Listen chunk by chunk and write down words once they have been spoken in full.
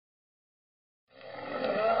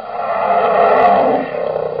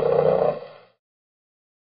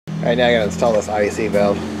Alright, now I gotta install this IAC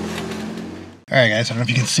valve. Alright guys, I don't know if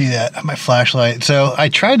you can see that on my flashlight. So I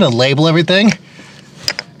tried to label everything.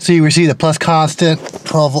 So you see the plus constant,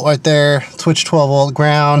 12 volt right there, switch 12 volt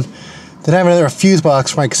ground. Then I have another fuse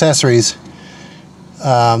box for my accessories.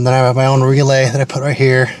 Then I have my own relay that I put right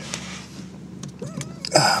here.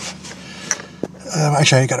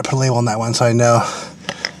 Actually, I gotta put a label on that one so I know.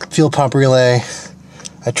 Fuel pump relay.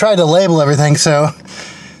 I tried to label everything, so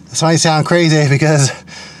this might sound crazy because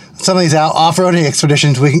some of these off-roading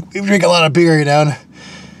expeditions, we drink a lot of beer, you know.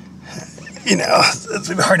 You know, it's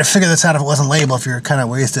hard to figure this out if it wasn't labeled, if you're kind of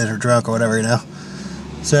wasted or drunk or whatever, you know.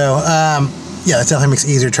 So, yeah, it definitely makes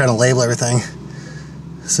it easier trying to label everything.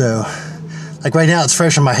 So, like right now, it's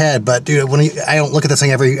fresh in my head, but dude, I don't look at this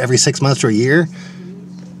thing every 6 months or a year.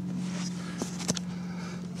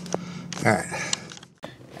 All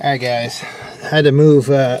right, guys. I had to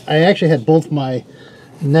move. I actually had both my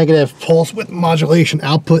negative pulse width modulation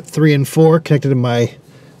output 3 and 4 connected to my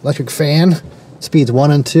electric fan, speeds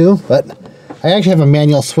 1 and 2, but I actually have a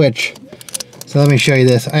manual switch. So let me show you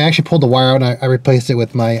this. I actually pulled the wire out and I replaced it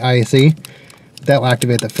with my IAC. That will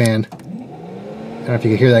activate the fan. I don't know if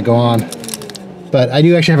you can hear that go on. But I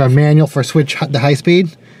do actually have a manual for switch the high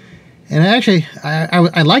speed. And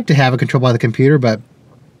I like to have it controlled by the computer, but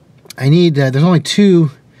I need, there's only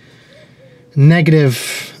 2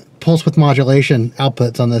 negative pulse width modulation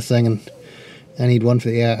outputs on this thing, and I need one for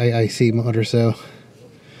the IAC motor, so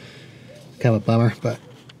kind of a bummer, but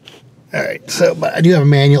alright, so, but I do have a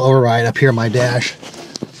manual override up here on my dash.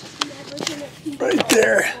 Right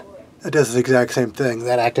there. That does the exact same thing.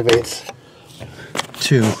 That activates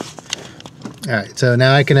 2. Alright, so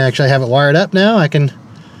now I can actually have it wired up now. I can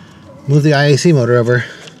move the IAC motor over.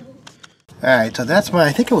 Alright, so that's my,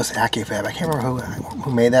 I think it was IAC Valve. I can't remember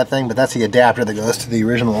who made that thing, but that's the adapter that goes to the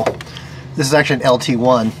original. This is actually an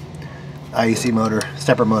LT1 IAC motor,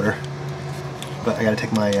 stepper motor. But I gotta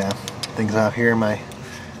take my things off here,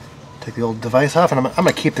 take the old device off, and I'm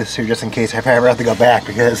gonna keep this here just in case if I ever have to go back,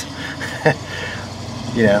 because,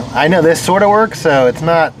 you know, I know this sort of works, so it's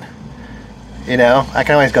not, you know, I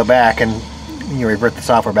can always go back and revert the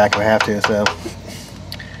software back if I have to, so.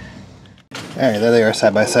 Alright, there they are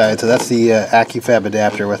side by side. So that's the IAC Valve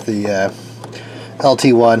adapter with the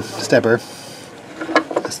LT1 stepper.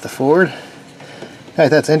 That's the Ford.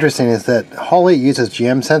 Alright, that's interesting is that Holley uses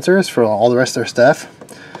GM sensors for all the rest of their stuff.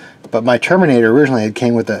 But my Terminator originally it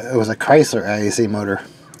came with it was a Chrysler IAC motor.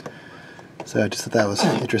 So I just thought that was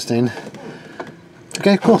interesting.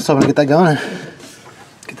 Okay, cool. So I'm going to get that going.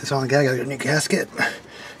 Get this on the guy. I got to get a new gasket.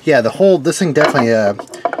 Yeah, this thing definitely,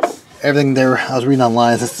 everything there I was reading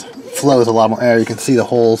online, this flows a lot more air. You can see the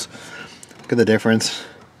holes. Look at the difference.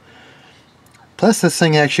 Plus this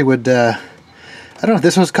thing actually would, I don't know if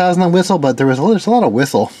this was causing the whistle, but there's a lot of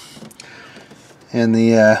whistle. And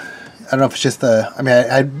the, I don't know if it's just the, I mean,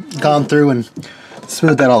 I'd gone through and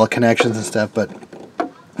smoothed out all the connections and stuff, but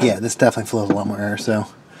yeah, this definitely flows a lot more air, so.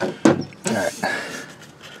 Alright.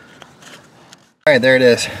 Alright, there it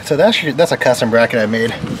is. So that's a custom bracket I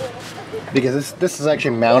made. Because this is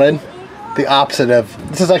actually mounted the opposite of,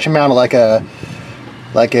 this is actually mounted like a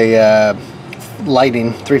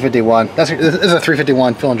Lightning 351. This is a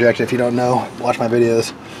 351 fuel injection. If you don't know, watch my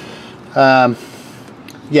videos.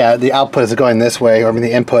 Yeah, the output is going this way, or I mean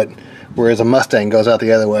the input, whereas a Mustang goes out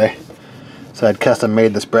the other way. So I'd custom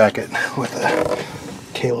made this bracket with a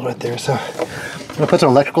cable right there. So I'm gonna put some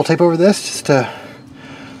electrical tape over this just to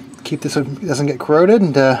keep this so it doesn't get corroded,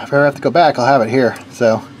 and if I ever have to go back, I'll have it here.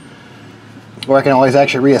 So, or I can always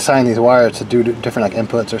actually reassign these wires to do different like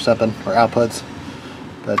inputs or something, or outputs.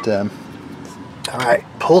 But alright,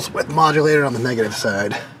 pulse width modulator on the negative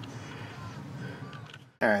side.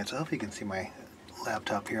 Alright, so I hope you can see my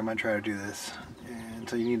laptop here. I'm going to try to do this. And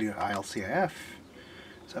so you need to go to idle CIF.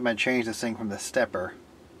 So I'm going to change this thing from the stepper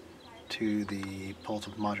to the pulse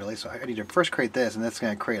width modulator. So I need to first create this, and that's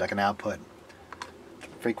going to create like an output. The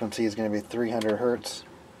frequency is going to be 300 hertz.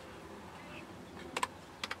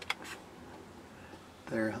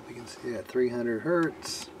 There, I hope you can see that, 300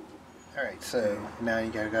 hertz. Alright, so now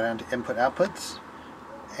you gotta go down to input outputs,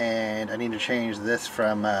 and I need to change this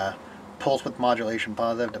from pulse width modulation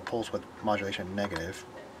positive to pulse width modulation negative.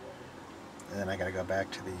 And then I gotta go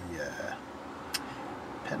back to the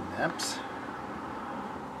pin maps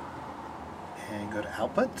and go to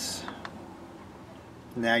outputs.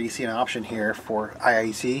 Now you see an option here for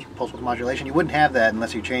IAC pulse width modulation. You wouldn't have that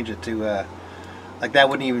unless you change it to like that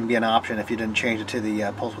wouldn't even be an option if you didn't change it to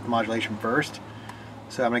the pulse width modulation first.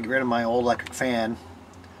 So I'm going to get rid of my old electric fan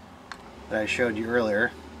that I showed you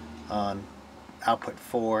earlier on output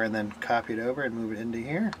 4, and then copy it over and move it into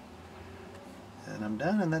here. And I'm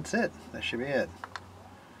done, and that's it. That should be it.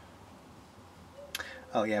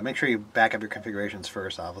 Oh yeah, make sure you back up your configurations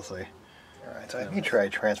first, obviously. Alright, so I made sure I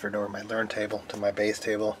transferred over my learn table to my base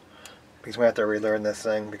table, because we have to relearn this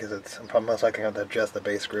thing, because I'm probably most likely going to have to adjust the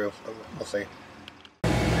base groove. We'll see.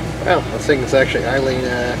 Well, this thing is actually idling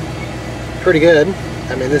pretty good.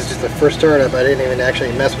 I mean, this is just the first startup. I didn't even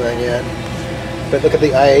actually mess with it yet. But look at the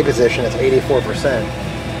IA position, it's 84%.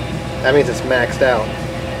 That means it's maxed out.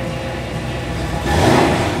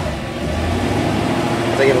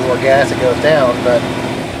 As I give it more gas, it goes down, but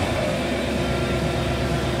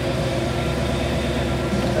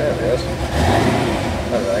there it is. I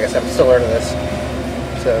don't know, I guess I'm still learning this.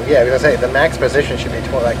 So yeah, because I say the max position should be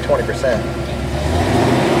like 20%.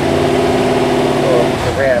 Well,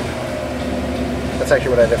 the ramp. That's actually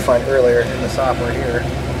what I defined earlier in the software here.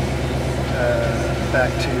 Back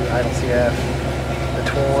to idle CF, the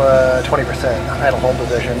 20% idle hold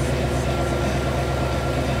position.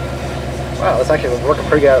 Wow, this actually was working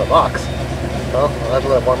pretty good out of the box. Well, I'll have to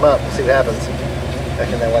let it warm up, we'll see what happens.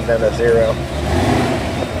 Actually, that went down to 0.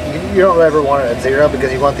 You don't ever want it at 0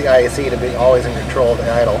 because you want the IAC to be always in control of the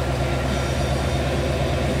idle.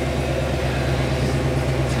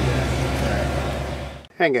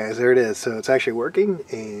 Alright guys, there it is. So it's actually working,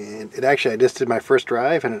 and I just did my first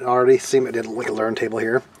drive, and it already seemed, I did like a learn table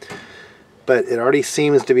here, but it already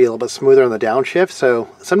seems to be a little bit smoother on the downshift. So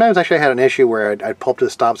sometimes actually I had an issue where I'd pull up to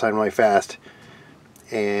the stop sign really fast,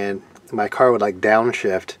 and my car would like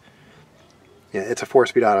downshift. Yeah, it's a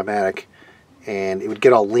 4-speed automatic, and it would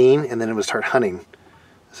get all lean, and then it would start hunting.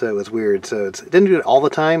 So it was weird. So it didn't do it all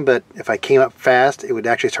the time, but if I came up fast, it would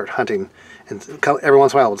actually start hunting, and every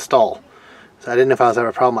once in a while it would stall. So I didn't know if I was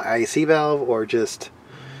having a problem with my IAC valve or just,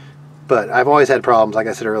 but I've always had problems, like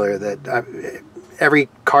I said earlier, that every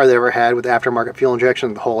car that I ever had with aftermarket fuel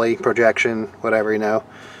injection, the Holley, projection, whatever, you know,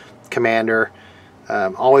 Commander,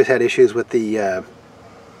 always had issues with the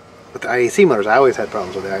IAC motors. I always had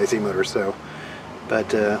problems with the IAC motors, so,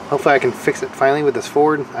 but hopefully I can fix it finally with this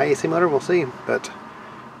Ford IAC motor, we'll see. But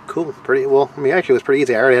cool, pretty, well, I mean, actually it was pretty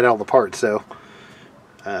easy. I already had all the parts, so,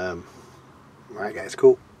 alright guys,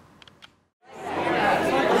 cool.